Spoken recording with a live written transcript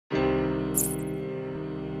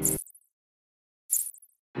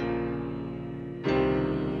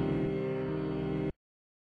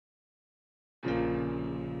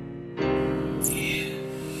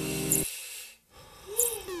Yeah.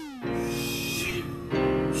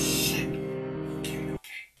 Shit.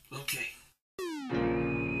 Okay.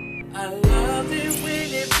 I love it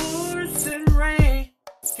when it pours and rain.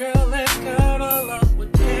 Girl, let's cuddle up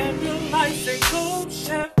with candlelight and cold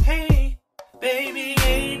champagne. Baby,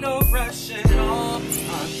 ain't no rush at all.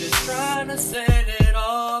 I'm just trying to set it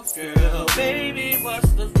off. Girl, baby,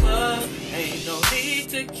 what's the fuss? Ain't no need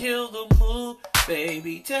to kill the mood.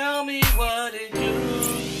 Baby, tell me what it do.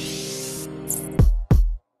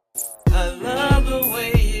 I love the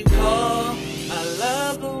way you call. I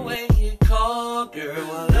love the way you call.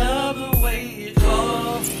 Girl, I love the way you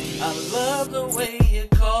call. I love the way you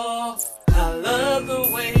call. I love the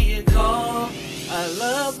way you call. I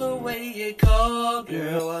love the way you call.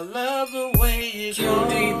 Girl, I love the way you call.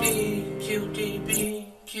 QDB, QDB,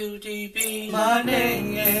 QDB, my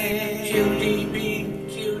name. QDB,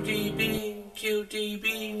 QDB,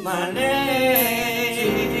 QDB, my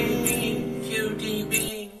name.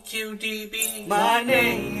 QDB, QDB, my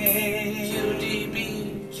name. QDB,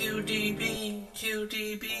 QDB,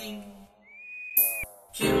 QDB.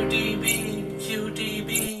 QDB,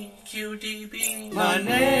 QDB, QDB, my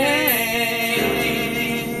name.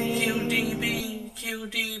 QDB,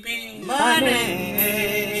 QDB, my name.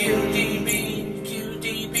 QDB,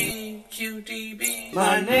 QDB, QDB,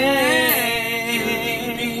 my name.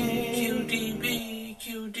 QDB,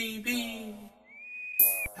 QDB.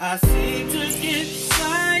 I seem to get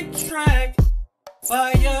sidetracked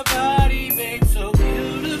by your body, babe, so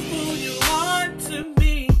beautiful you are to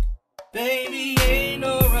me. Baby, ain't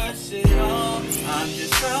no rush at all. I'm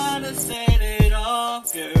just trying to set it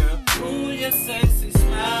off, girl. Ooh, your sexy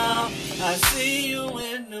smile. I see you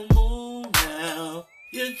in the moon now.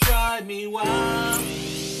 You drive me wild.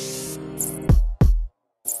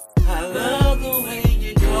 I love the way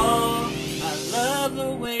you call. I love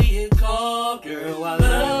the way you call, girl. I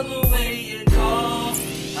love the way you call.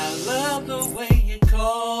 I love the way you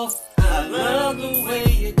call. I love the way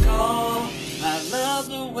you call. I love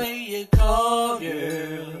the way you call,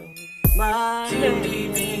 girl. My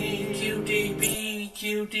QDB, QDB,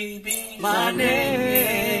 QDB, my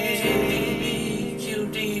name.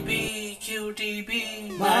 QDB,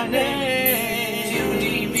 QDB, my name.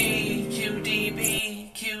 QDB,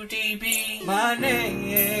 QDB, QDB, my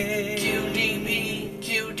name. QDB,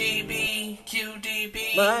 QDB, QDB,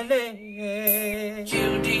 my name.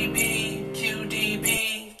 QDB, QDB,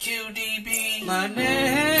 QDB, my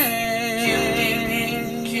name. QDB,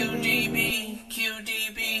 QDB,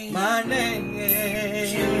 QDB, my name.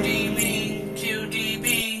 QDB,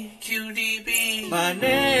 QDB, QDB, my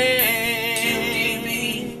name. QDB,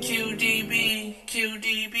 QDB,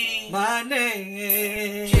 QDB, my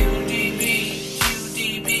name. QDB,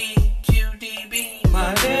 QDB, QDB,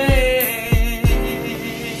 my name.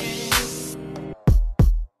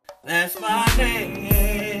 That's my name.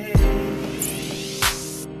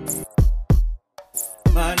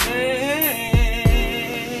 My name.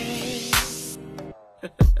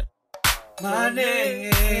 My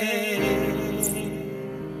name.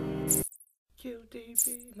 QDB,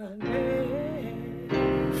 my name.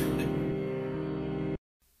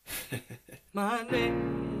 My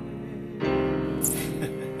name.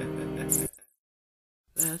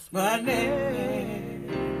 That's my name.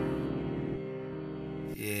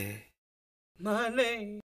 Yeah. My name.